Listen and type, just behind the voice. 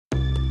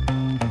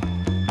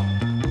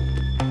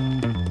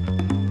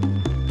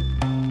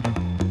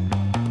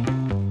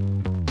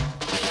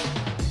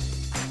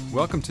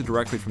Welcome to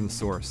Directly from the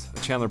Source, a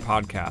Chandler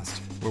podcast,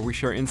 where we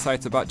share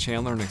insights about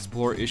Chandler and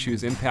explore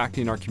issues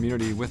impacting our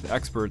community with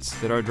experts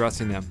that are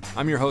addressing them.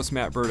 I'm your host,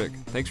 Matt Burdick.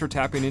 Thanks for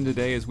tapping in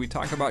today as we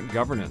talk about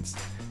governance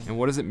and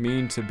what does it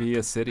mean to be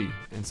a city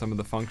and some of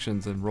the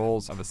functions and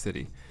roles of a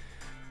city.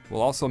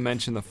 We'll also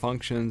mention the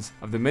functions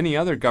of the many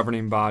other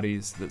governing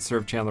bodies that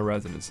serve Chandler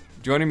residents.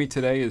 Joining me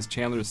today is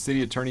Chandler's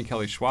City Attorney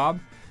Kelly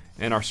Schwab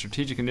and our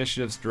Strategic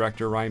Initiatives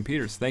Director Ryan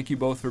Peters. Thank you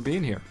both for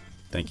being here.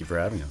 Thank you for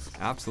having us.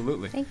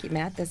 Absolutely. Thank you,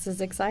 Matt. This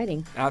is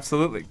exciting.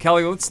 Absolutely.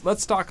 Kelly,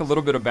 let's talk a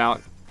little bit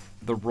about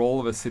the role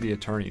of a city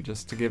attorney,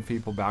 just to give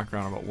people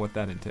background about what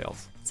that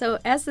entails. So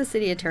as the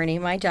city attorney,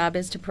 my job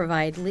is to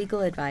provide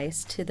legal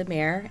advice to the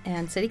mayor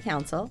and city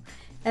council,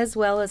 as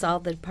well as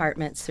all the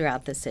departments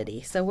throughout the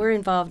city. So we're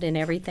involved in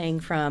everything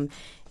from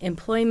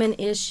employment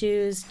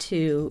issues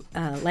to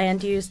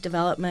land use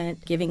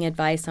development, giving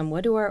advice on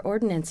what do our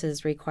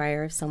ordinances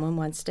require if someone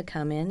wants to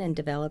come in and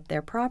develop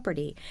their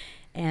property.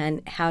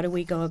 And how do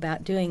we go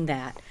about doing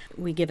that?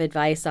 We give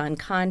advice on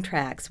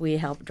contracts. We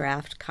help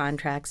draft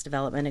contracts,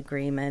 development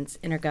agreements,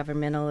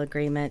 intergovernmental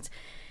agreements.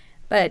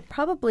 But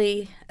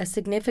probably a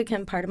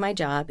significant part of my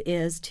job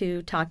is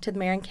to talk to the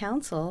mayor and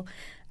council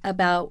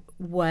about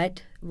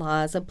what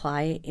laws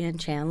apply in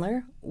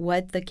Chandler,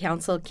 what the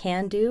council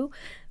can do,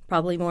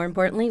 probably more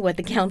importantly, what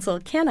the council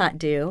cannot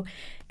do.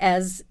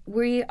 As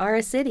we are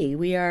a city,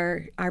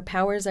 our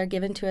powers are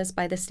given to us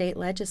by the state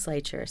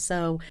legislature.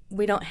 So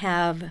we don't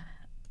have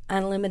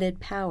unlimited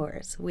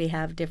powers. We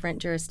have different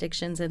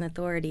jurisdictions and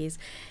authorities,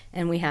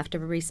 and we have to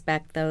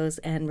respect those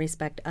and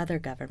respect other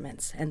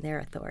governments and their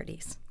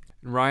authorities.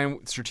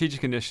 Ryan,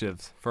 strategic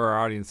initiatives for our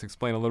audience.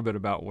 Explain a little bit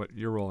about what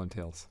your role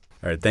entails.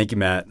 All right, thank you,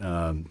 Matt.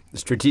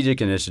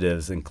 Strategic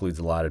initiatives includes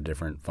a lot of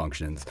different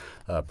functions.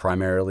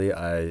 Primarily,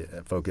 I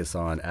focus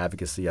on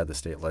advocacy at the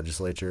state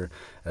legislature,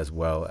 as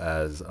well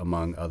as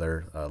among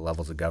other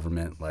levels of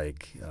government,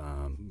 like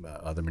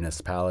other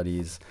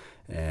municipalities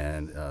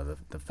and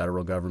the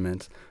federal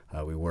government.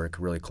 We work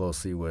really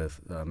closely with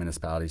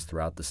municipalities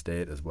throughout the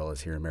state, as well as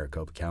here in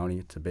Maricopa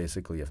County, to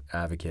basically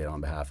advocate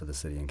on behalf of the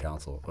city and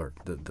council, or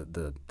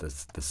the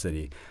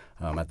city,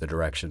 at the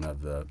direction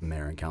of the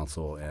mayor and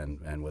council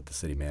and with the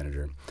city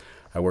manager.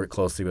 I work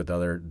closely with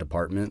other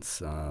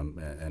departments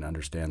and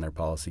understand their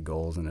policy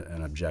goals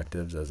and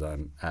objectives as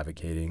I'm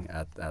advocating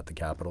at the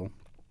Capitol.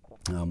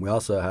 We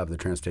also have the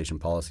Transportation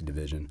Policy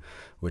Division,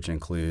 which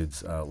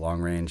includes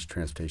long-range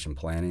transportation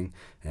planning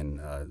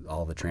and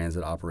all the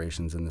transit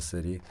operations in the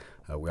city.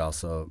 We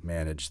also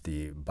manage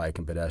the bike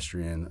and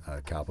pedestrian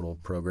capital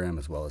program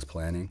as well as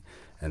planning.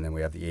 And then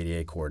we have the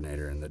ADA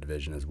coordinator in the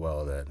division as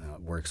well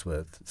that works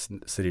with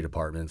city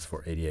departments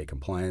for ADA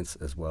compliance,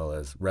 as well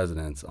as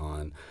residents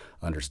on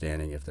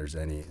understanding if there's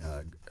any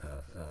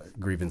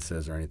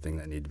grievances or anything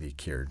that need to be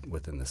cured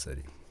within the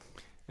city.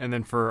 And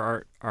then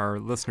for our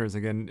listeners,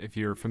 again, if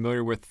you're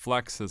familiar with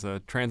Flex as a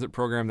transit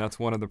program, that's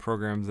one of the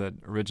programs that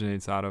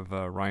originates out of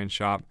Ryan's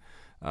shop.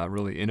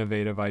 Really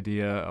innovative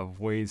idea of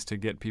ways to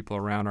get people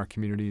around our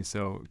community.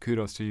 So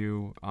kudos to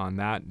you on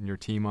that and your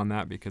team on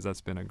that, because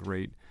that's been a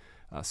great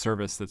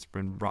service that's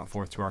been brought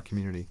forth to our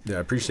community. Yeah,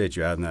 I appreciate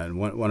you adding that. And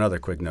one other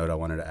quick note I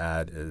wanted to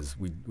add is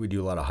we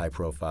do a lot of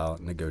high-profile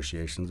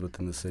negotiations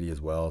within the city as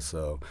well.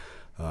 So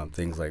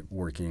things like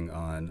working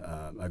on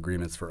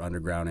agreements for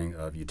undergrounding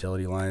of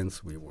utility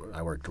lines.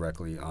 I work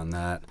directly on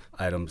that.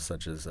 Items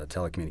such as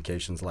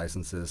telecommunications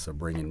licenses, so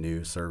bringing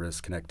new service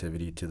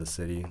connectivity to the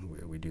city,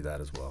 we do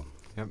that as well.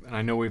 Yep, and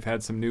I know we've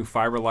had some new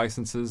fiber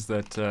licenses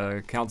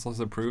that council has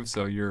approved,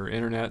 so your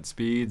internet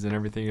speeds and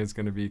everything is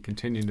going to be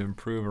continuing to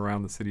improve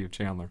around the city of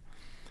Chandler.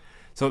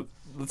 So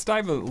let's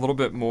dive a little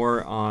bit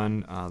more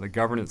on the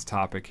governance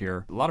topic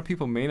here. A lot of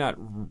people may not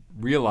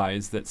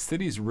realize that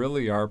cities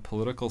really are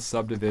political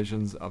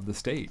subdivisions of the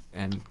state.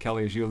 And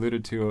Kelly, as you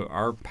alluded to,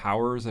 our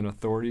powers and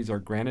authorities are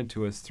granted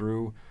to us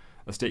through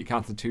a state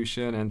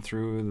constitution and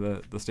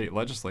through the state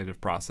legislative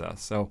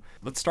process. So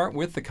let's start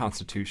with the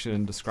Constitution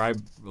and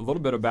describe a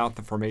little bit about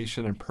the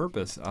formation and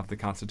purpose of the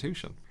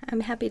Constitution.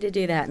 I'm happy to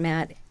do that,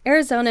 Matt.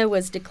 Arizona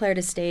was declared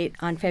a state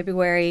on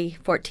February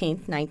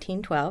 14th,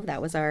 1912.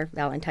 That was our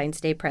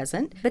Valentine's Day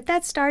present. But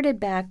that started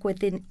back with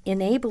the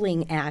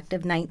Enabling Act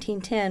of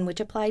 1910, which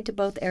applied to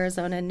both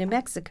Arizona and New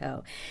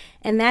Mexico.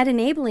 And that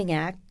Enabling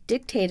Act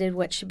dictated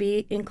what should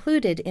be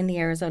included in the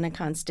Arizona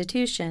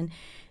Constitution.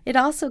 It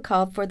also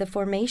called for the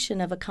formation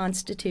of a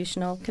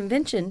constitutional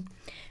convention,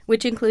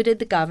 which included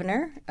the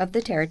governor of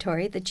the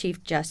territory, the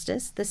chief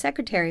justice, the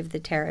secretary of the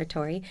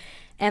territory,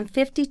 and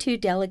 52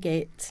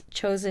 delegates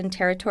chosen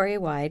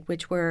territory-wide,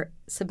 which were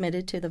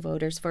submitted to the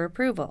voters for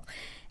approval.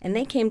 And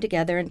they came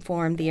together and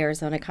formed the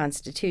Arizona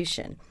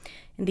Constitution.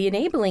 And the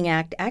Enabling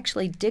Act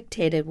actually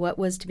dictated what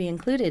was to be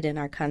included in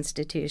our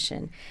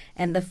Constitution.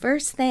 And the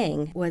first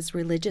thing was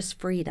religious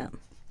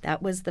freedom.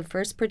 That was the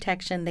first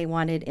protection they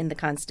wanted in the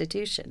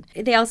Constitution.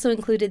 They also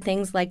included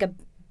things like a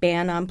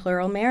ban on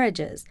plural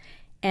marriages,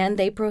 and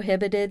they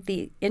prohibited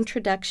the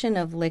introduction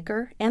of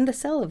liquor and the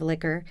sale of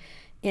liquor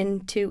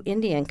into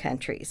Indian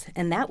countries,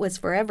 and that was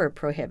forever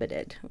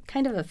prohibited.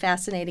 Kind of a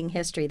fascinating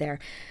history there.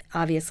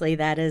 Obviously,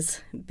 that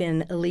has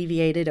been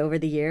alleviated over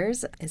the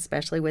years,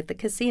 especially with the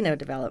casino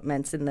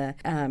developments in the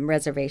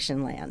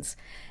reservation lands.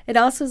 It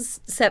also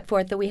set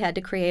forth that we had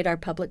to create our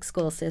public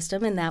school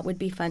system, and that would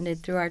be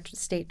funded through our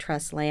state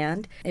trust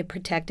land. It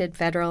protected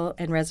federal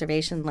and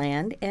reservation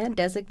land and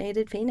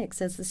designated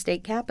Phoenix as the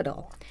state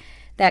capital.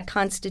 That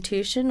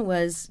Constitution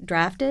was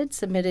drafted,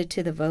 submitted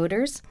to the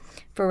voters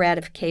for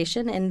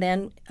ratification, and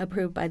then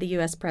approved by the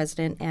U.S.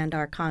 President and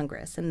our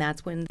Congress, and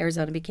that's when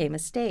Arizona became a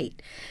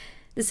state.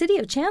 The city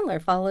of Chandler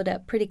followed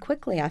up pretty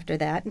quickly after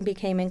that and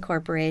became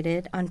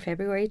incorporated on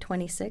February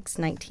 26,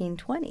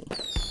 1920.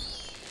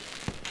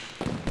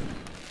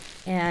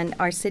 And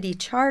our city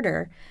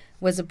charter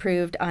was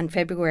approved on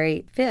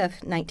February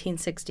 5th,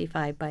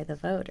 1965 by the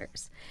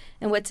voters.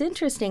 And what's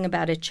interesting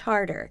about a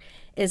charter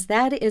is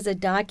that is a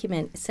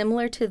document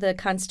similar to the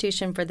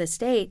Constitution for the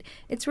state.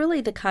 It's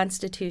really the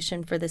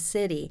Constitution for the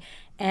city,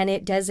 and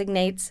it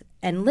designates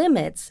and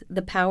limits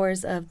the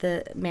powers of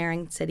the mayor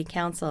and city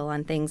council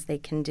on things they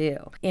can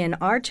do. In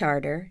our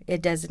charter,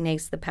 it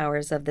designates the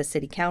powers of the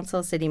city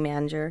council, city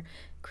manager,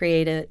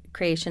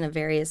 creation of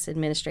various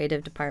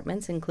administrative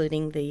departments,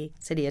 including the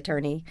city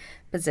attorney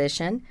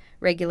position,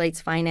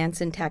 regulates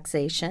finance and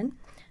taxation,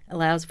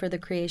 allows for the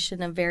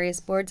creation of various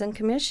boards and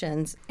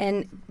commissions,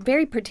 and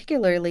very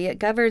particularly, it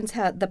governs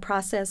the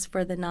process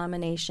for the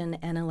nomination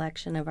and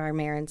election of our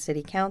mayor and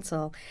city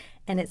council,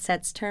 and it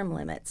sets term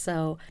limits.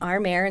 So our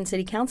mayor and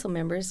city council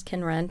members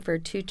can run for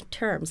 2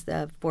 terms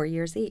of 4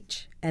 years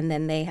each, and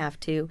then they have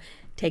to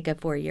take a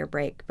 4-year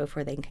break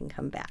before they can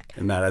come back.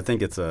 And Matt, I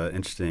think it's an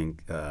interesting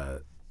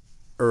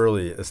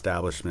early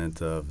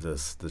establishment of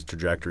this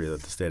trajectory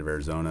that the state of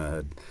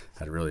Arizona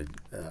had really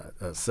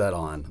set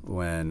on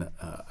when,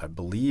 I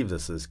believe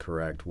this is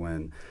correct,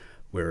 when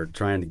we were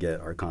trying to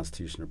get our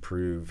Constitution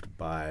approved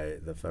by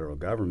the federal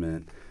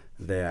government.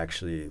 They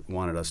actually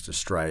wanted us to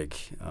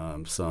strike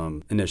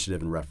some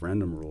initiative and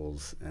referendum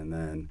rules, and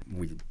then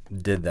we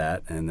did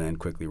that and then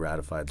quickly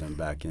ratified them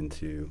back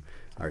into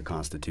our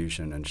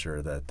Constitution,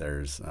 ensure that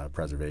there's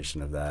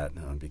preservation of that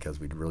because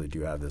we really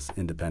do have this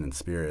independent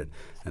spirit.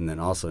 And then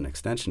also an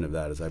extension of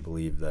that is I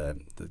believe that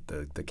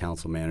the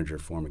council manager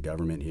form of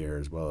government here,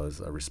 as well as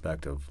a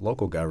respect of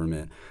local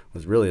government,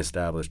 was really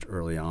established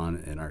early on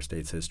in our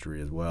state's history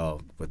as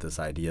well, with this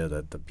idea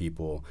that the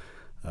people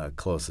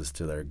closest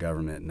to their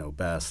government know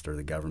best, or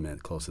the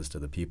government closest to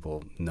the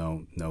people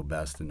know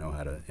best and know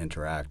how to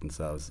interact. And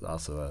so that was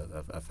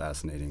also a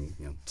fascinating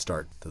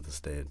start to the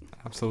state.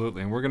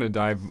 Absolutely. And we're going to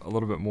dive a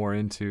little bit more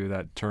into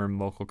that term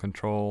local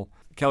control.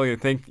 Kelly,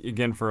 thank you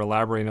again for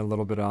elaborating a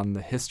little bit on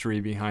the history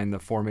behind the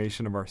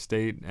formation of our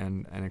state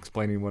and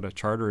explaining what a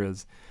charter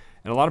is.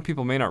 And a lot of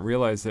people may not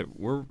realize that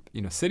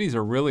cities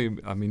are really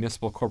a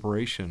municipal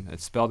corporation.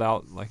 It's spelled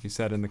out, like you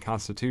said, in the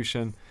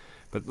Constitution.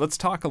 But let's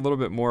talk a little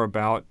bit more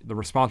about the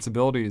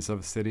responsibilities of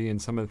a city and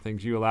some of the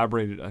things you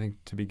elaborated, I think,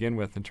 to begin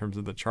with in terms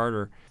of the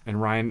charter.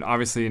 And Ryan,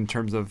 obviously in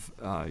terms of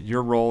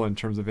your role in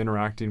terms of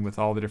interacting with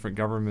all the different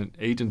government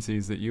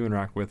agencies that you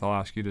interact with, I'll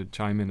ask you to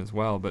chime in as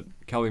well. But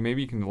Kelly,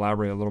 maybe you can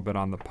elaborate a little bit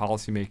on the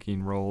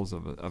policymaking roles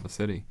of a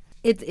city.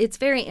 It's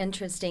very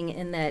interesting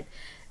in that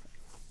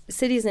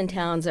cities and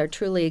towns are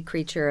truly a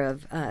creature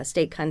of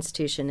state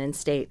constitution and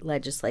state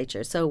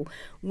legislature. So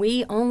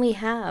we only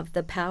have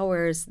the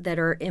powers that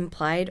are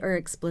implied or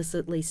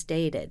explicitly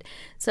stated.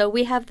 So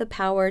we have the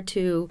power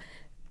to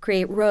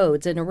create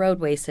roads and a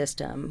roadway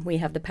system. We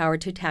have the power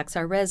to tax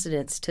our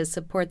residents to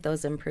support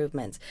those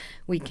improvements.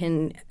 We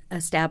can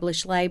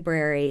establish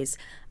libraries.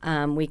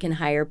 We can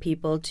hire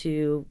people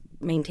to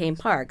maintain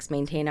parks,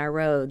 maintain our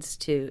roads,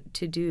 to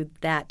do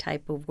that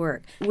type of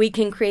work. We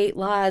can create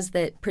laws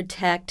that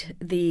protect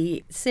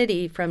the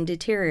city from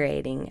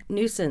deteriorating,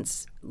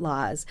 nuisance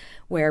laws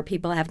where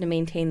people have to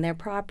maintain their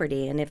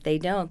property, and if they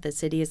don't, the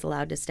city is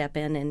allowed to step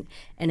in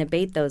and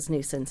abate those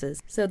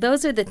nuisances. So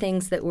those are the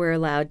things that we're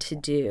allowed to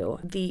do.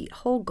 The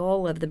whole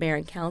goal of the mayor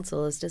and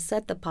council is to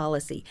set the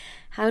policy.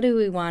 How do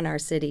we want our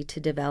city to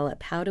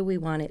develop? How do we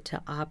want it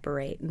to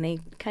operate? And they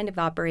kind of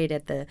operate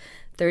at the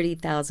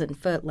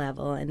 30,000-foot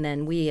level, and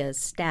then we as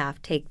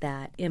staff take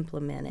that,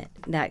 implement it.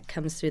 That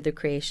comes through the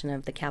creation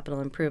of the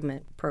capital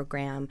improvement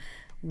program.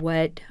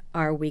 What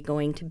are we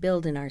going to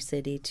build in our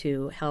city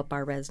to help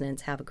our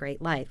residents have a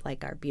great life,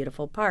 like our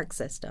beautiful park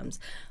systems,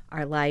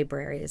 our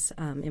libraries,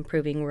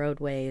 improving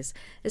roadways,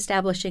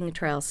 establishing a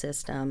trail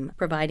system,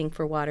 providing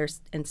for water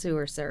and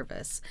sewer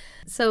service.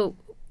 So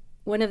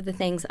one of the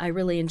things I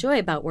really enjoy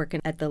about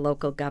working at the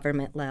local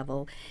government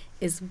level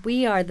is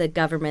we are the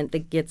government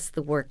that gets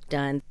the work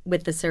done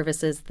with the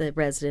services the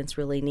residents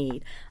really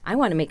need. I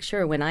want to make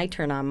sure when I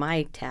turn on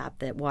my tap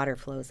that water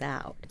flows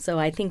out. So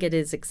I think it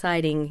is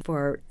exciting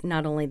for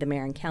not only the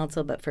mayor and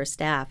council, but for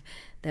staff,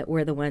 that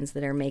we're the ones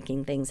that are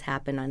making things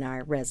happen on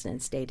our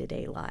residents'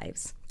 day-to-day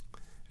lives.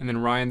 And then,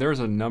 Ryan,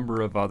 there's a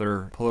number of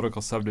other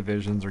political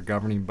subdivisions or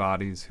governing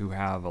bodies who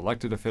have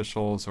elected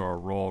officials or a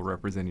role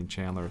representing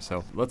Chandler.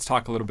 So let's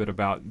talk a little bit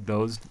about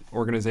those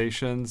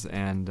organizations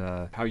and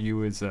how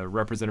you as a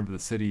representative of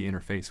the city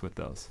interface with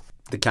those.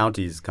 The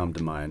counties come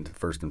to mind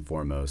first and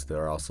foremost. They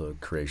are also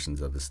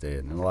creations of the state,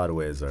 and in a lot of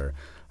ways are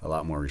a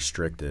lot more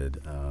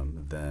restricted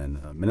than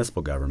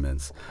municipal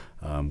governments.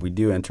 We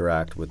do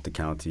interact with the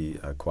county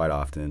quite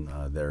often.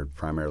 They're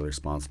primarily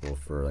responsible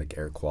for like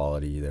air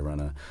quality. They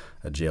run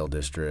a jail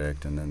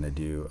district, and then they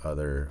do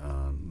other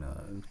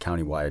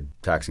county-wide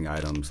taxing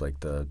items like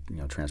the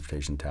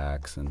transportation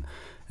tax and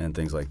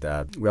things like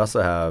that. We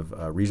also have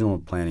regional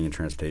planning and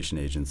transportation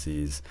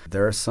agencies.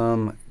 There are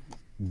some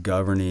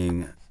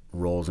governing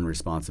roles and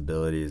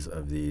responsibilities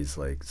of these,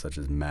 like such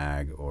as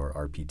MAG or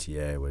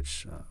RPTA,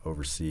 which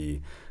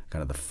oversee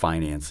kind of the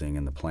financing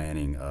and the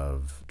planning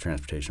of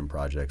transportation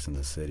projects in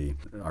the city.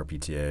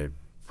 RPTA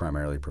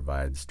primarily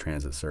provides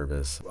transit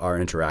service. Our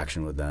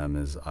interaction with them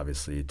is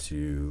obviously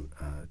to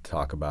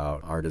talk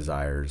about our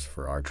desires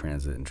for our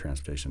transit and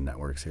transportation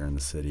networks here in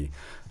the city.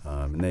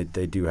 And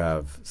they do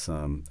have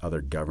some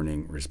other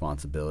governing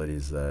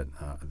responsibilities that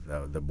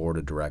the board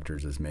of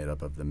directors is made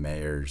up of the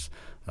mayors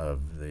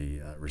of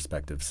the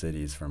respective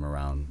cities from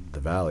around the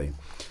valley.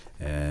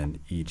 And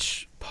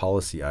each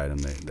policy item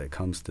that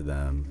comes to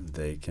them,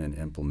 they can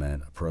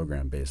implement a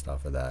program based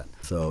off of that.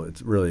 So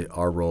it's really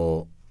our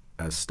role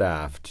as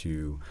staff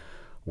to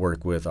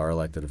work with our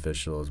elected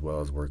official as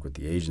well as work with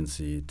the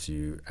agency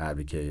to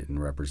advocate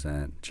and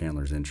represent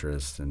Chandler's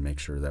interests and make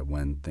sure that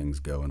when things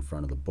go in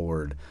front of the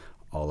board,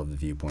 all of the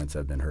viewpoints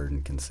have been heard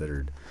and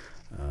considered.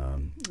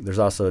 There's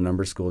also a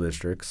number of school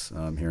districts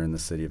here in the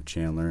city of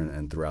Chandler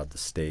and throughout the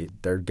state.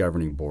 Their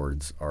governing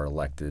boards are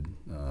elected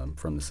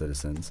from the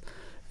citizens,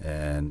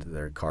 and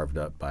they're carved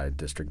up by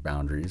district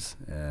boundaries,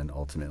 and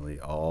ultimately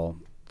all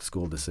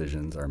school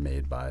decisions are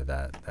made by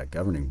that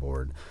governing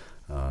board.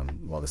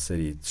 While the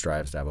city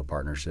strives to have a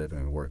partnership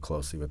and we work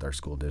closely with our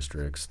school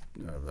districts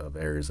of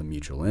areas of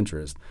mutual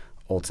interest,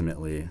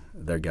 ultimately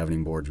their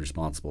governing board is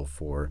responsible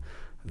for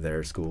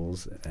their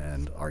schools,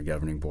 and our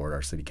governing board,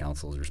 our city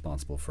council, is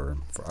responsible for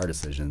our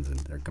decisions, and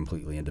they're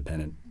completely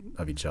independent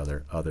of each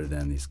other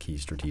than these key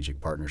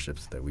strategic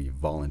partnerships that we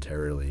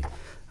voluntarily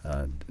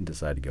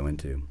decide to go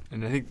into.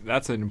 And I think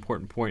that's an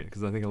important point,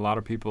 because I think a lot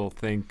of people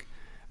think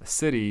a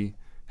city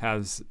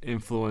has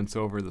influence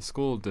over the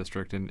school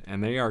district,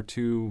 and they are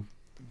two,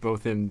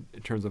 both in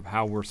terms of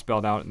how we're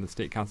spelled out in the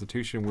state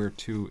constitution. We're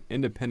two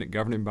independent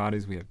governing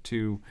bodies. We have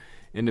two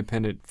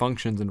independent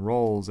functions and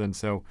roles. And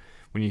so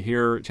when you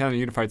hear Chandler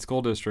Unified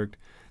School District,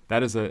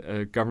 that is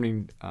a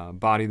governing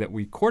body that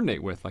we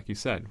coordinate with, like you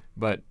said.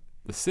 But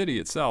the city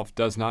itself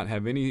does not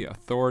have any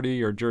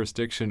authority or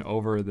jurisdiction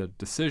over the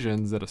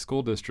decisions that a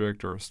school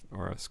district or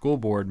a school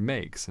board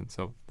makes. And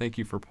so thank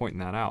you for pointing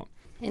that out.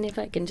 And if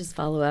I can just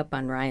follow up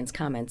on Ryan's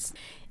comments,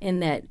 in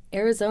that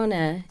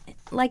Arizona,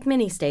 like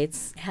many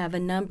states, have a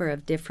number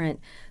of different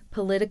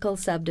political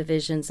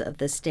subdivisions of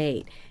the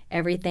state,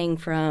 everything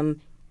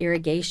from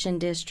irrigation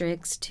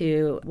districts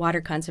to water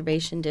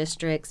conservation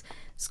districts,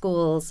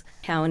 schools,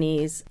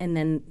 counties, and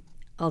then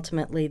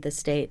ultimately the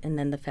state and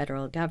then the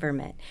federal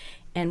government.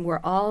 And we're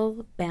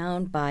all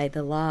bound by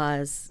the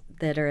laws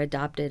that are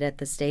adopted at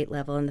the state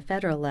level and the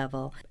federal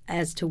level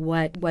as to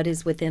what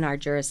is within our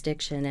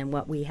jurisdiction and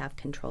what we have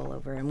control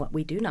over and what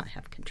we do not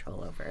have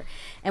control over.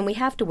 And we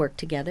have to work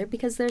together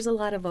because there's a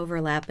lot of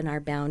overlap in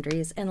our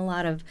boundaries and a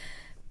lot of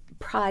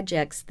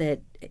projects that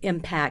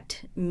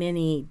impact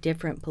many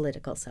different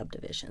political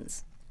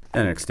subdivisions.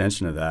 And an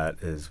extension of that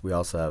is we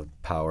also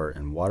have power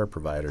and water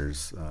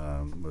providers,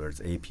 whether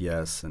it's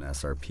APS and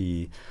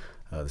SRP,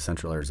 the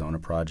Central Arizona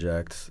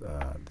Project,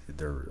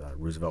 their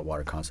Roosevelt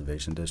Water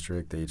Conservation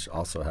District. They each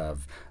also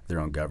have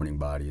their own governing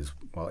bodies.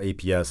 While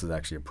APS is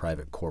actually a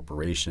private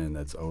corporation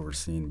that's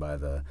overseen by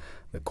the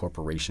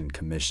Corporation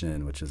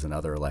Commission, which is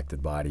another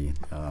elected body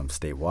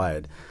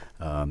statewide.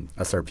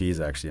 SRP is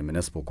actually a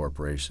municipal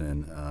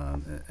corporation,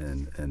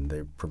 and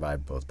they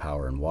provide both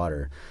power and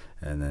water.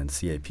 And then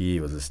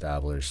CAP was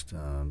established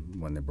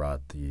when they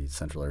brought the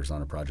Central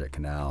Arizona Project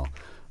Canal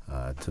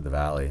to the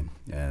valley,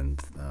 and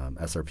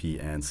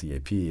SRP and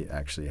CAP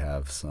actually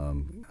have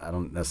some, I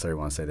don't necessarily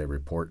want to say they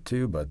report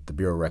to, but the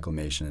Bureau of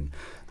Reclamation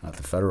at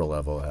the federal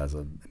level has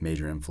a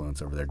major influence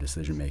over their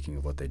decision making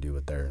of what they do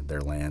with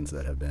their lands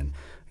that have been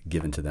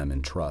given to them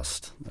in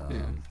trust,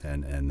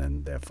 and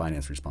then they have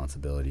finance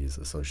responsibilities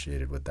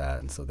associated with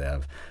that, and so they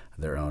have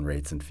their own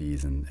rates and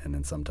fees and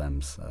then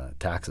sometimes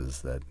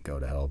taxes that go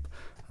to help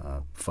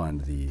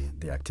fund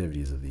the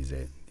activities of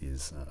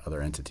these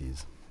other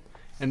entities.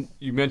 And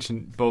you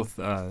mentioned both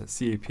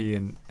CAP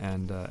and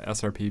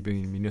SRP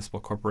being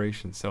municipal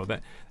corporations. So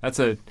that's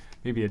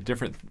maybe a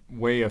different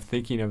way of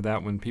thinking of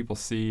that when people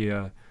see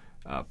a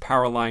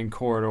power line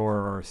corridor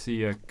or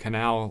see a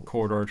canal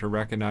corridor, to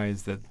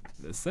recognize that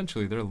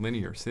essentially they're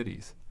linear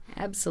cities.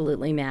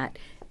 Absolutely, Matt.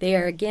 They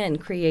are, again,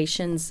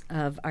 creations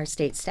of our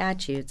state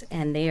statutes,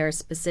 and they are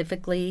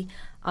specifically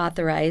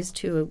authorized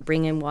to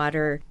bring in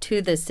water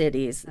to the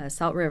cities.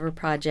 Salt River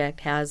Project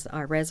has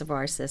our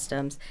reservoir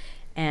systems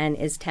and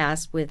is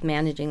tasked with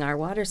managing our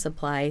water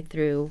supply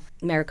through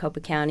Maricopa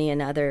County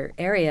and other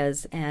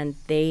areas, and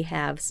they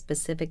have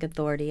specific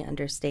authority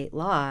under state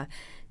law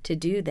to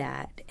do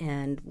that,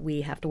 and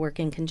we have to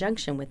work in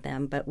conjunction with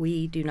them, but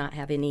we do not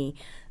have any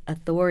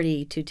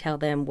authority to tell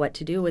them what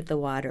to do with the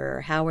water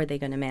or how are they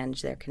going to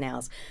manage their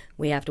canals.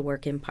 We have to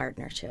work in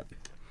partnership.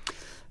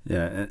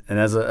 Yeah, and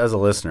as a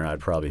listener, I'd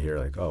probably hear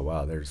like, oh,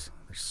 wow, there's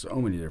so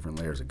many different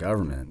layers of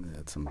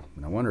government.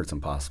 No wonder it's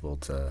impossible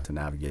to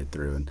navigate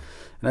through. And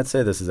I'd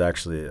say this is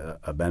actually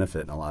a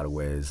benefit in a lot of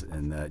ways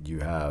in that you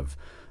have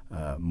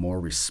more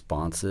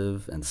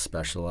responsive and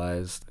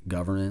specialized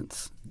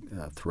governance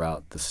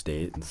throughout the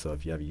state. And so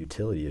if you have a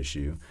utility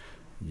issue,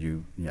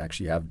 you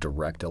actually have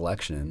direct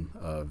election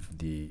of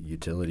the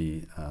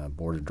utility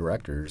board of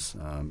directors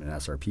in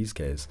SRP's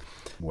case,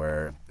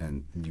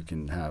 and you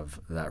can have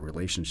that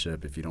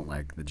relationship. If you don't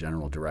like the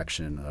general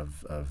direction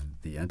of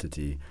the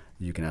entity,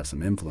 you can have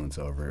some influence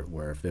over it,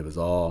 where if it was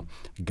all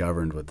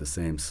governed with the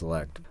same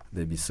select,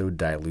 they'd be so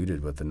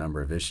diluted with the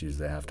number of issues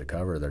they have to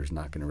cover, there's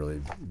not going to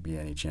really be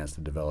any chance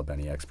to develop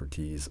any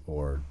expertise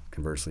or,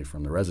 conversely,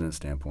 from the resident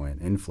standpoint,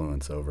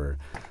 influence over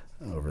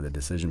the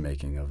decision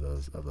making of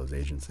those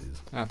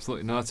agencies.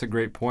 Absolutely. No, that's a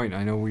great point.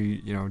 I know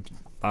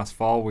last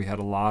fall we had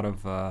a lot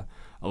of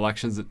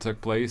elections that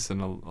took place,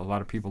 and a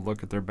lot of people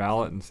look at their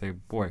ballot and say,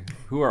 boy,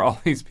 who are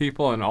all these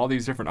people in all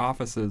these different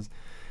offices?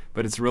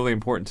 But it's really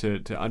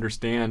important to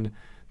understand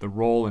the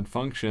role and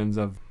functions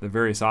of the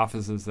various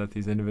offices that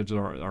these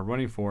individuals are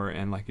running for.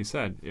 And like you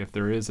said, if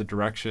there is a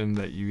direction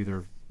that you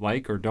either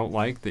like or don't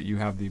like, that you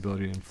have the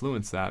ability to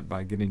influence that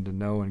by getting to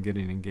know and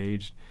getting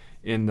engaged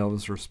in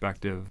those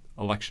respective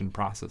election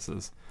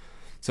processes.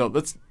 So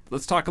let's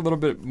talk a little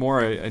bit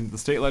more. The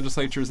state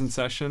legislature is in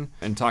session,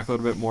 and talk a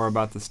little bit more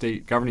about the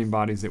state governing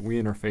bodies that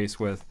we interface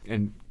with.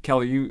 And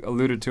Kelly, you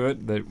alluded to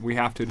it, that we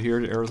have to adhere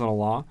to Arizona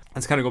law.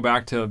 Let's kind of go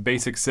back to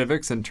basic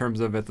civics in terms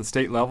of at the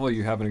state level,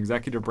 you have an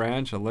executive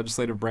branch, a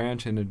legislative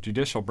branch, and a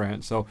judicial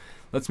branch. So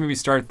let's maybe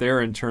start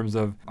there in terms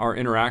of our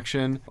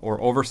interaction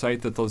or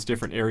oversight that those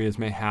different areas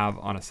may have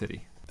on a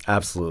city.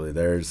 Absolutely.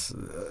 There's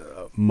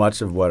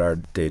much of what our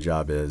day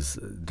job is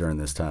during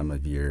this time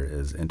of year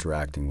is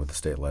interacting with the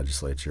state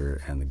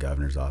legislature and the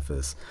governor's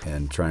office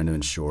and trying to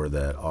ensure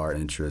that our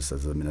interests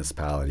as a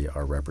municipality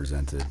are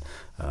represented.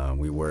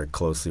 We work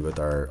closely with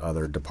our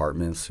other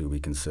departments who we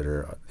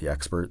consider the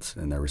experts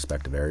in their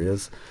respective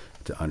areas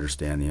to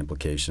understand the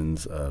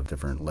implications of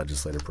different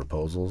legislative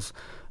proposals.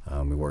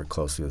 We work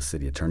closely with the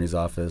city attorney's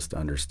office to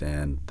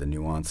understand the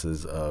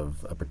nuances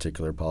of a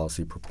particular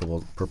policy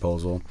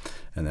proposal,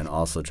 and then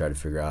also try to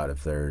figure out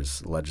if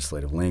there's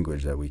legislative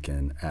language that we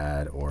can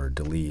add or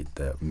delete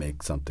that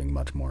make something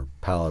much more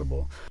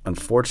palatable.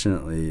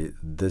 Unfortunately,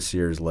 this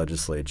year's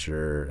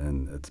legislature,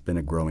 and it's been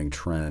a growing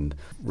trend,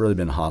 really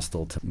been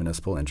hostile to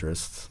municipal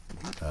interests.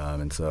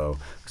 And so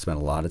we spend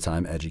a lot of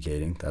time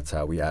educating. That's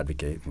how we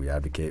advocate. We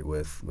advocate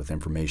with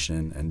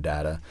information and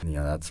data. And,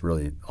 that's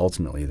really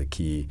ultimately the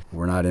key.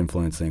 We're not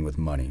influencing with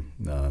money.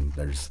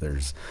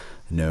 There's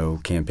no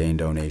campaign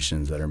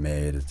donations that are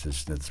made.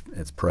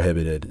 It's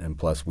prohibited. And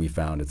plus, we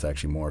found it's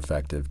actually more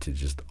effective to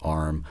just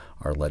arm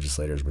our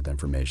legislators with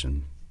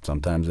information.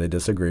 Sometimes they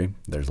disagree.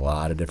 There's a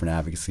lot of different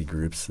advocacy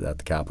groups at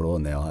the Capitol,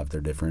 and they all have their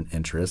different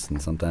interests.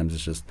 And sometimes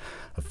it's just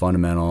a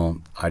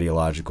fundamental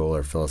ideological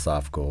or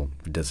philosophical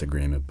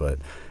disagreement. But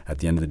at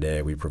the end of the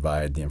day, we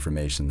provide the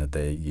information that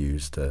they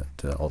use to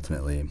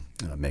ultimately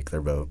make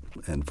their vote.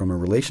 And from a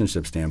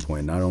relationship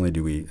standpoint, not only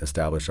do we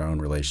establish our own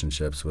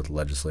relationships with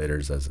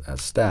legislators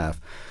as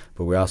staff,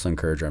 but we also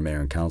encourage our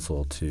mayor and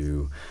council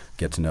to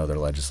get to know their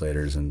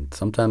legislators. And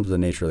sometimes the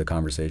nature of the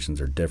conversations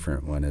are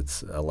different when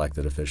it's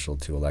elected official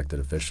to elected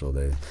official.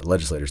 The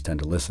legislators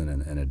tend to listen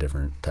in a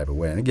different type of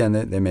way. And again,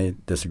 they may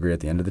disagree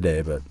at the end of the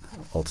day, but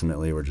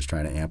ultimately we're just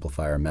trying to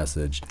amplify our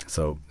message.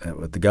 So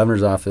with the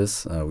governor's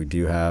office, we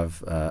do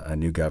have a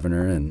new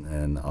governor,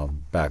 and I'll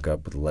back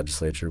up with the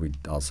legislature. We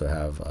also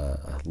have a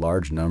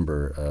large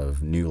number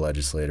of new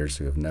legislators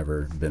who have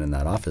never been in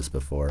that office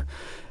before,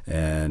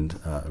 and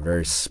a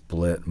very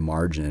split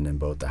margin in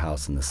both the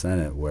House and the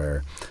Senate,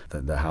 where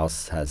the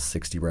House has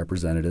 60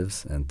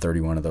 representatives, and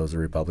 31 of those are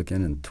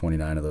Republican and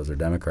 29 of those are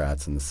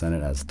Democrats, and the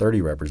Senate has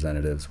 30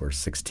 representatives, where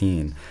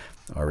 16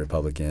 are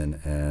Republican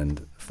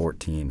and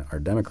 14 are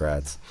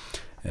Democrats,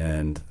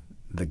 and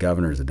the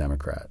governor is a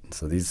Democrat.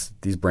 So these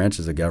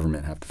branches of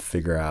government have to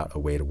figure out a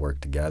way to work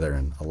together,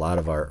 and a lot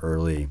of our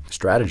early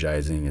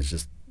strategizing is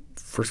just,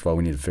 first of all,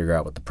 we need to figure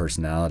out what the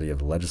personality of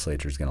the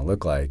legislature is going to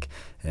look like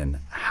and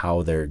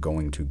how they're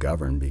going to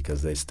govern,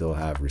 because they still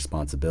have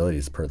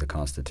responsibilities per the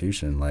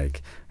Constitution,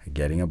 like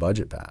getting a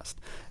budget passed.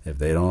 If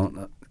they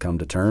don't come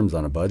to terms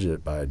on a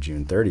budget by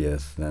June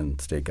 30th, then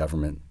state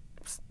government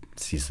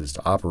ceases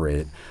to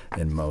operate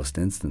in most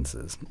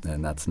instances,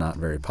 and that's not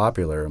very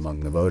popular among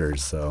the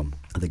voters. So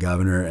the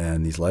governor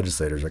and these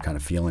legislators are kind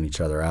of feeling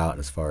each other out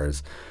as far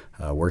as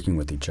working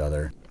with each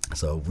other.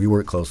 So we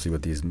work closely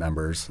with these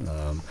members.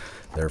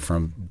 They're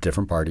from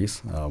different parties.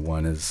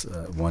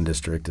 One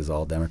district is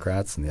all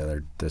Democrats, and the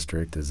other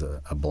district is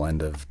a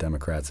blend of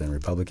Democrats and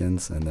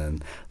Republicans, and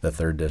then the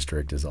third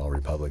district is all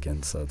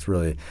Republicans. So it's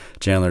really,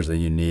 Chandler's a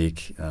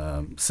unique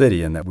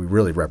city in that we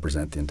really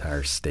represent the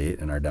entire state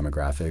and our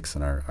demographics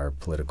and our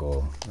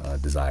political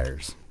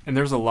desires. And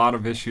there's a lot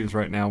of issues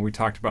right now. We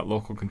talked about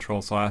local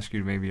control, so I'll ask you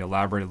to maybe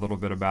elaborate a little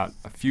bit about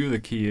a few of the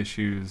key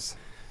issues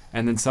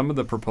and then some of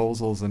the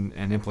proposals and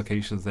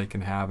implications they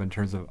can have in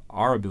terms of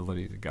our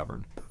ability to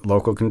govern.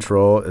 Local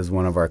control is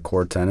one of our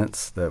core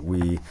tenets that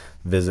we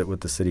visit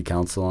with the City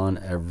Council on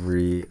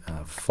every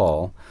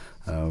fall.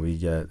 We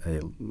get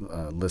a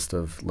list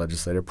of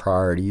legislative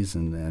priorities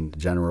and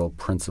general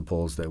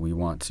principles that we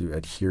want to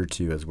adhere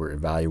to as we're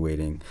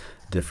evaluating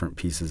different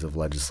pieces of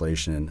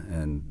legislation.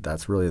 And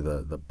that's really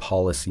the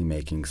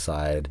policy-making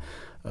side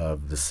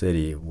of the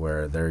city,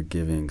 where they're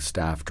giving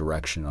staff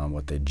direction on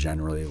what they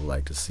generally would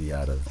like to see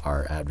out of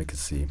our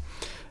advocacy.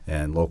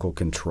 And local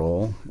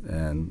control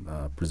and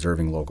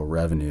preserving local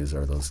revenues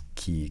are those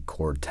key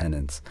core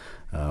tenets.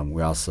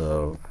 We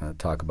also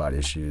talk about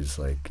issues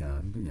like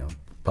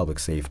public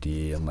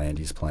safety and land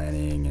use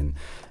planning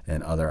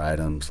and other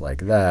items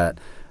like that.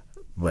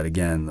 But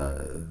again,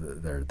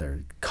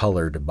 they're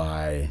colored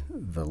by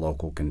the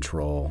local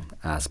control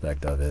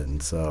aspect of it.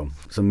 And so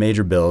some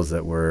major bills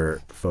that we're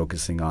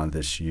focusing on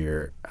this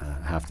year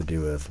have to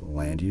do with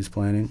land use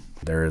planning.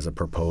 There is a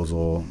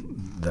proposal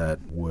that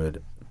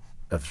would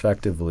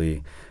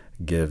effectively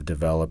give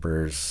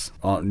developers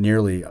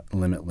nearly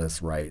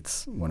limitless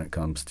rights when it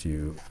comes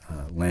to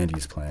land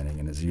use planning.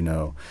 And as you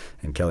know,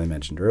 and Kelly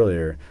mentioned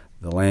earlier,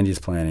 the land use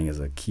planning is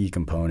a key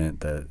component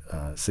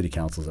that city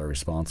councils are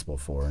responsible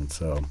for. And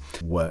so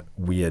what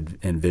we had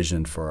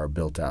envisioned for our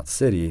built-out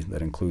city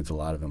that includes a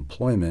lot of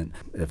employment,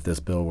 if this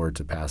bill were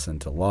to pass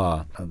into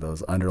law,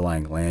 those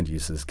underlying land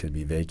uses could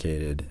be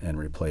vacated and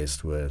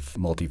replaced with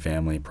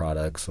multifamily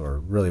products or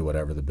really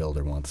whatever the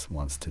builder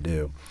wants to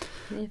do.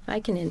 If I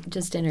can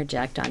just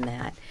interject on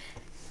that.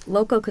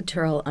 Local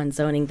control on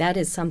zoning, that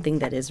is something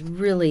that is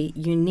really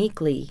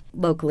uniquely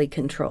locally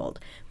controlled.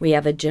 We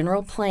have a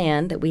general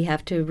plan that we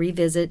have to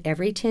revisit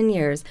every 10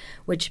 years,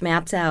 which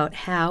maps out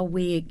how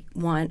we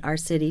want our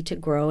city to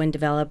grow and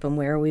develop and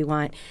where we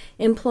want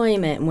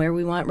employment and where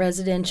we want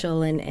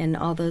residential and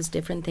all those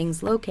different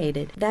things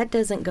located. That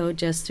doesn't go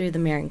just through the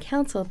mayor and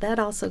council, that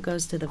also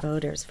goes to the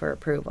voters for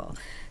approval.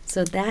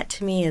 So that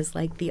to me is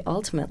like the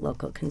ultimate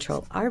local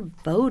control. Our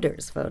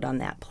voters vote on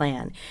that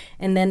plan.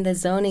 And then the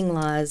zoning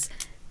laws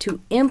to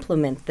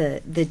implement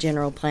the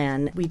general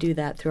plan, we do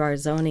that through our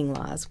zoning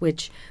laws,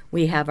 which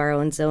we have our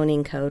own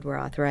zoning code. We're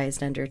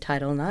authorized under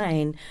Title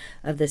IX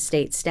of the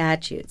state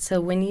statute. So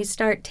when you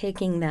start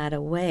taking that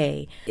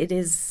away, it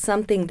is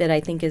something that I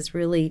think is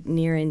really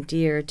near and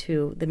dear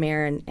to the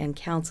mayor and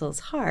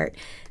council's heart,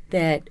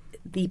 that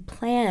the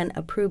plan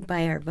approved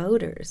by our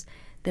voters,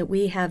 that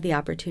we have the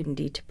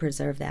opportunity to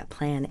preserve that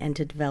plan and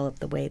to develop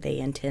the way they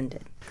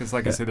intended. Because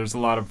like I said, there's a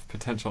lot of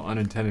potential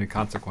unintended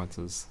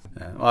consequences.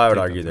 Well, I would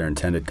argue they're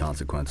intended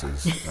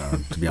consequences,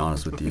 to be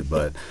honest with you.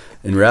 But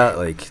in reality,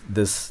 like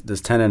this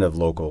tenet of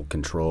local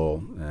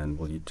control, and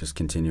we'll just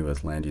continue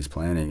with land use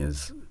planning,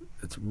 it's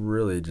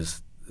really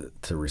just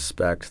to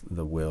respect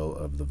the will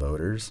of the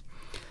voters.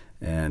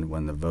 And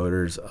when the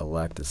voters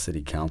elect a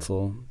city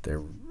council,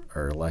 they're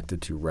are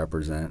elected to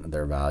represent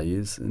their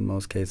values in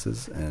most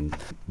cases, and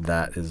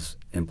that is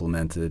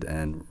implemented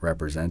and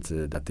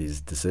represented at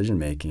these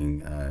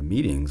decision-making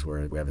meetings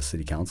where we have a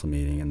city council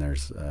meeting and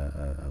there's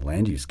a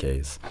land use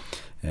case.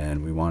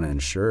 And we want to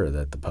ensure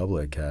that the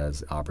public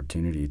has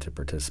opportunity to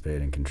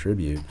participate and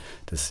contribute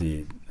to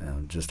see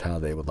just how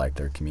they would like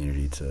their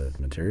community to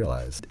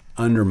materialize.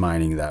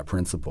 Undermining that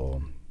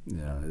principle,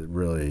 it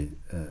really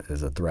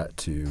is a threat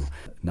to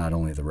not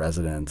only the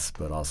residents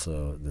but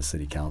also the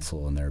city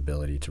council and their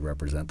ability to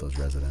represent those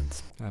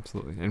residents.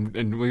 Absolutely.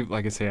 And we,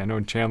 like I say, I know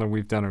in Chandler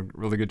we've done a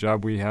really good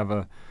job. We have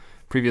a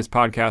previous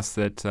podcast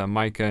that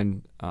Micah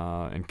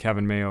and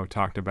Kevin Mayo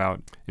talked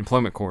about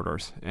employment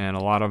corridors. And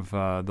a lot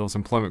of those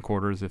employment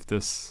corridors, if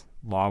this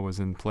law was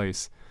in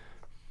place,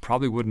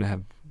 probably wouldn't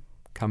have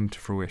come to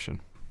fruition.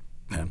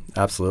 Yeah,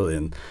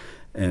 absolutely.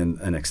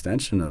 And an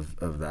extension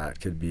of that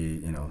could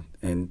be,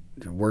 in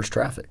worse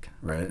traffic,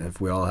 right?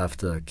 If we all have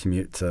to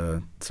commute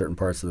to certain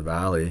parts of the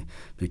valley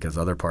because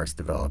other parts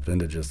developed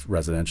into just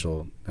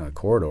residential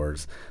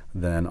corridors,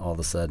 then all of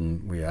a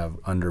sudden we have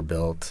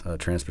underbuilt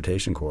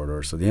transportation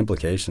corridors. So the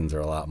implications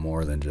are a lot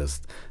more than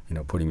just,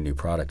 putting a new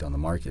product on the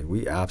market.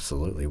 We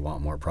absolutely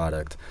want more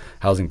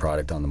housing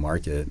product on the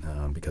market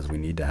because we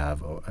need to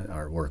have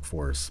our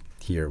workforce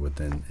here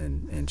within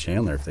in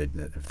Chandler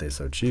if they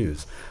so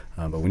choose.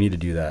 But we need to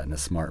do that in a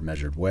smart,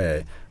 measured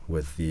way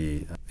with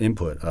the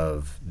input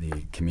of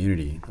the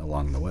community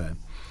along the way.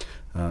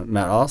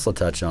 Matt, I'll also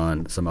touch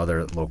on some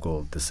other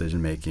local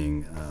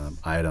decision-making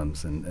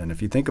items. And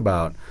if you think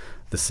about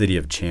the city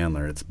of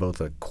Chandler, it's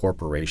both a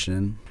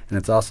corporation and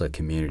it's also a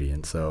community.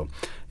 And so,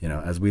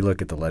 as we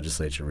look at the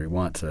legislature, we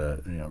want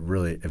to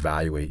really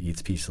evaluate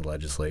each piece of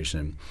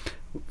legislation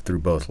through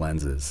both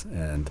lenses.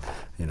 And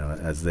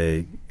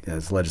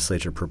as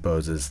legislature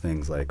proposes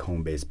things like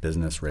home-based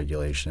business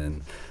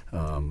regulation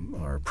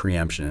or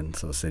preemption,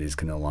 so cities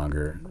can no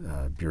longer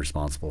be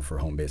responsible for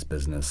home-based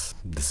business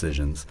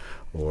decisions,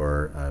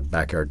 or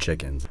backyard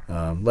chickens.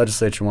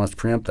 Legislature wants to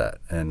preempt that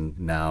and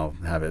now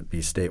have it be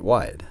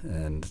statewide.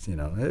 And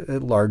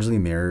it largely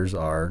mirrors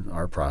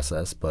our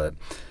process, but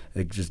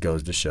it just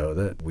goes to show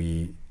that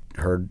we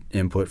heard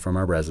input from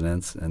our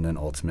residents and then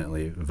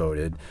ultimately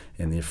voted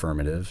in the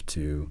affirmative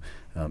to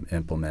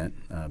implement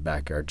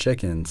backyard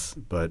chickens.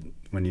 But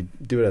when you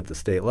do it at the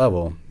state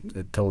level,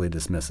 it totally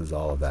dismisses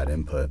all of that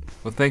input.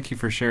 Well, thank you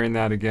for sharing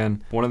that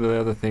again. One of the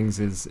other things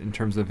is in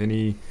terms of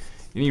any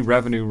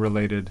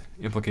revenue-related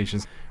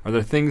implications. Are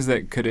there things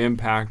that could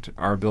impact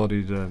our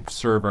ability to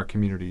serve our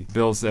community?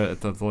 Bills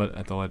at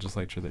the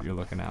legislature that you're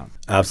looking at?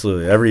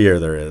 Absolutely. Every year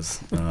there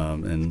is.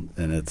 And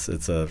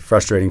it's a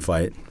frustrating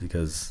fight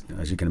because,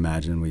 as you can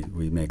imagine,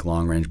 we make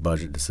long-range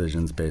budget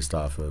decisions based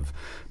off of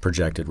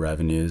projected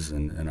revenues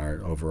and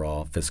our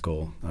overall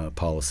fiscal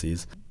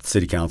policies.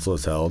 City Council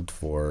has held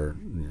for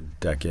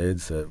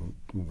decades that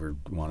we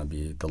want to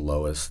be the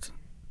lowest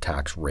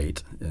tax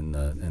rate in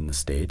the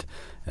state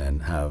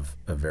and have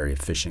a very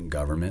efficient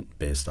government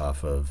based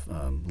off of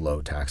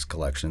low tax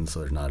collections, so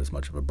there's not as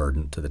much of a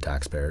burden to the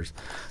taxpayers.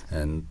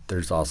 And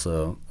there's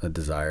also a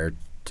desire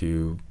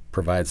to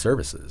provide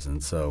services,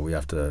 and so we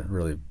have to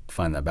really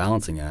find that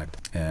balancing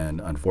act.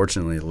 And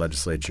unfortunately, the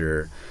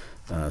legislature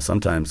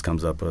sometimes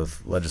comes up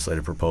with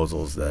legislative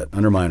proposals that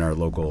undermine our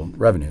local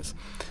revenues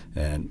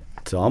and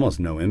to almost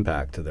no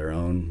impact to their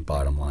own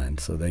bottom line.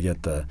 So they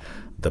get the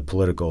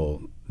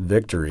political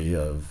victory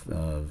of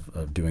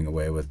doing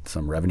away with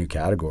some revenue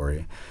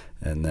category,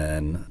 and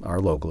then our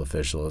local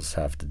officials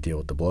have to deal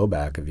with the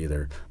blowback of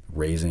either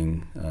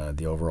raising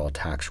the overall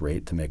tax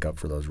rate to make up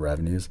for those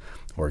revenues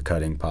or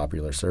cutting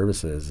popular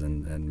services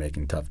and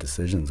making tough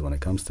decisions when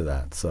it comes to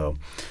that. So,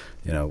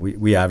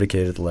 we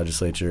advocate at the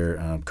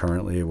legislature.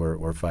 Currently,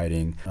 we're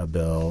fighting a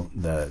bill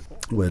that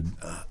would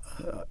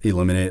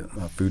eliminate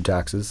food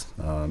taxes.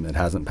 It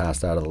hasn't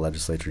passed out of the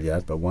legislature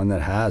yet, but one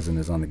that has and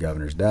is on the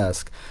governor's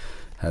desk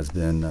has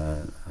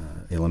been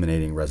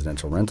eliminating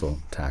residential rental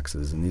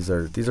taxes, and these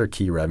are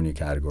key revenue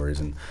categories.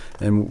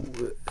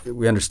 And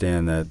we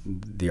understand that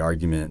the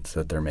argument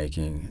that they're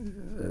making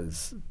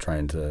is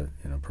trying to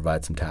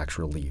provide some tax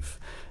relief,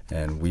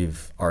 and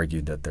we've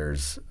argued that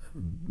there's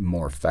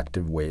more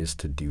effective ways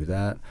to do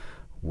that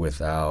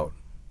without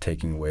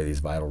taking away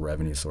these vital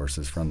revenue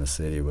sources from the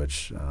city,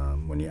 which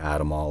when you add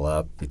them all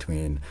up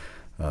between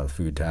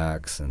food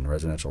tax and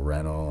residential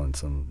rental and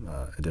some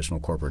additional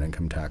corporate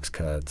income tax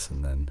cuts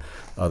and then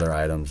other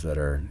items that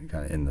are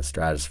kind of in the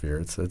stratosphere,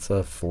 it's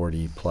a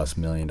 $40+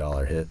 million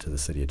hit to the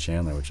city of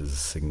Chandler, which is a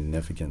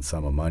significant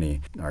sum of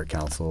money. Our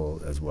council,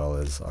 as well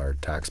as our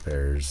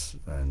taxpayers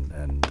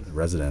and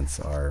residents,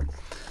 are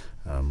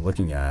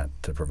looking at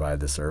to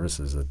provide the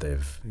services that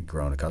they've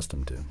grown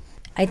accustomed to.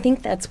 I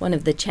think that's one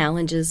of the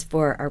challenges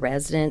for our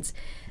residents.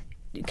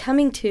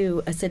 Coming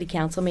to a city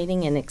council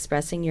meeting and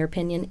expressing your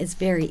opinion is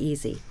very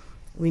easy.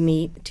 We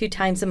meet 2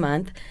 times a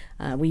month.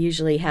 We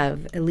usually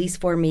have at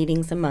least 4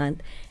 meetings a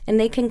month, and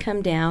they can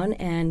come down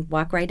and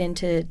walk right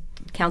into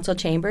council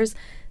chambers,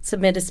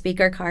 submit a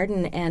speaker card,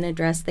 and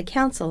address the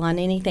council on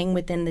anything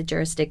within the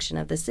jurisdiction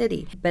of the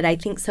city. But I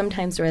think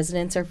sometimes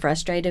residents are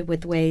frustrated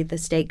with the way the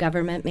state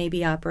government may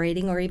be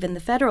operating, or even the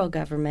federal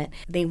government.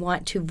 They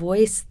want to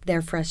voice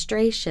their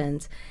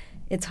frustrations.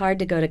 It's hard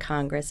to go to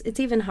Congress. It's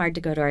even hard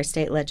to go to our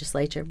state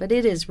legislature, but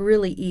it is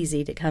really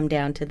easy to come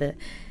down to the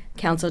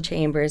council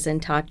chambers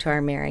and talk to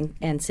our mayor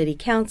and city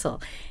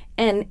council.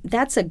 And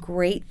that's a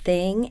great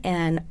thing,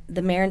 and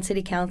the mayor and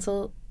city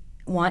council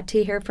want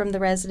to hear from the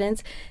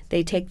residents.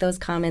 They take those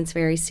comments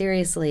very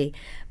seriously.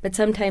 But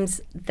sometimes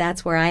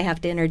that's where I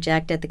have to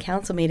interject at the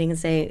council meeting and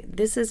say,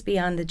 this is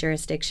beyond the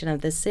jurisdiction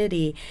of the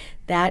city.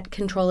 That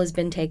control has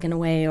been taken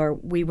away, or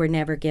we were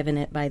never given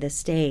it by the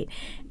state.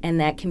 And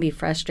that can be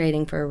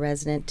frustrating for a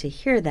resident to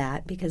hear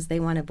that, because they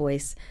want to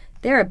voice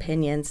their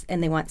opinions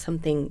and they want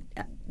something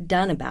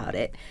done about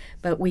it.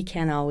 But we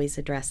can't always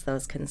address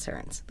those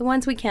concerns. The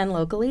ones we can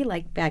locally,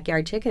 like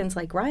backyard chickens,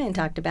 like Ryan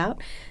talked about,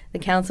 the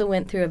council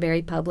went through a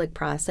very public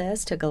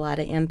process, took a lot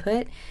of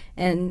input,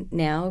 and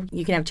now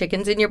you can have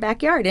chickens in your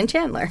backyard in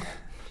Chandler.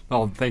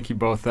 Well, thank you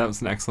both. That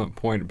was an excellent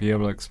point to be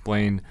able to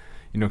explain,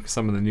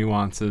 some of the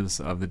nuances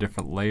of the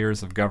different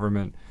layers of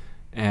government,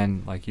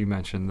 and like you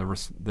mentioned,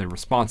 the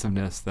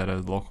responsiveness that a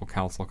local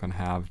council can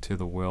have to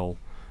the will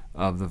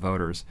of the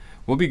voters.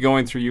 We'll be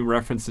going through, you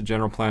referenced the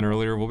general plan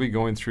earlier, we'll be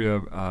going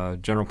through a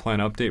general plan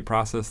update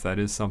process. That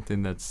is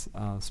something that's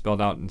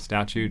spelled out in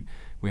statute.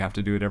 We have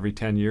to do it every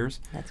 10 years.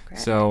 That's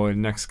correct. So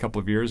in the next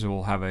couple of years,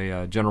 we'll have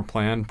a general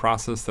plan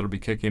process that'll be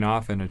kicking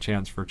off, and a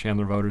chance for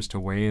Chandler voters to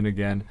weigh in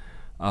again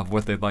of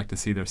what they'd like to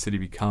see their city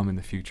become in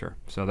the future.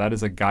 So that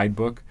is a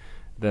guidebook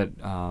that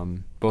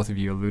both of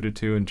you alluded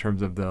to in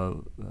terms of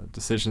the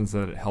decisions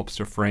that it helps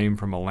to frame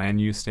from a land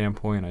use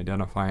standpoint,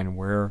 identifying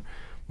where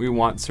we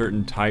want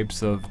certain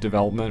types of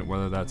development,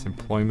 whether that's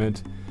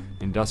employment,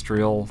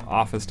 industrial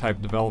office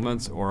type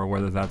developments, or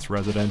whether that's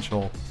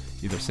residential,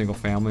 either single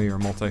family or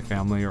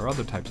multifamily or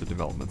other types of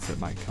developments that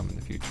might come in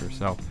the future.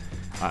 So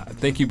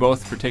thank you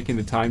both for taking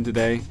the time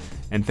today,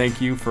 and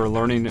thank you for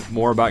learning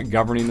more about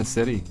governing the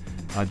city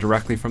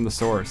directly from the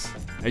source.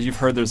 As you've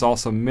heard, there's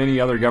also many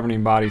other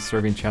governing bodies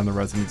serving Chandler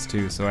residents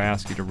too, so I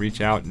ask you to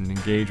reach out and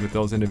engage with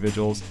those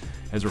individuals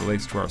as it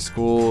relates to our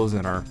schools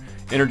and our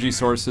energy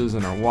sources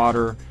and our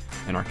water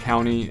and our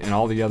county and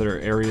all the other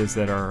areas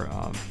that are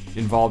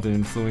involved in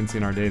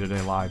influencing our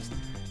day-to-day lives.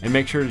 And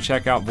make sure to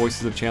check out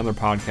Voices of Chandler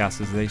podcasts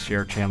as they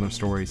share Chandler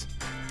stories.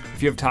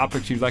 If you have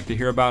topics you'd like to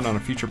hear about on a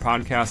future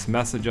podcast,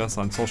 message us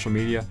on social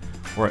media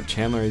or at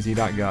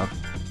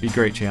chandleraz.gov. Be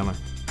great, Chandler.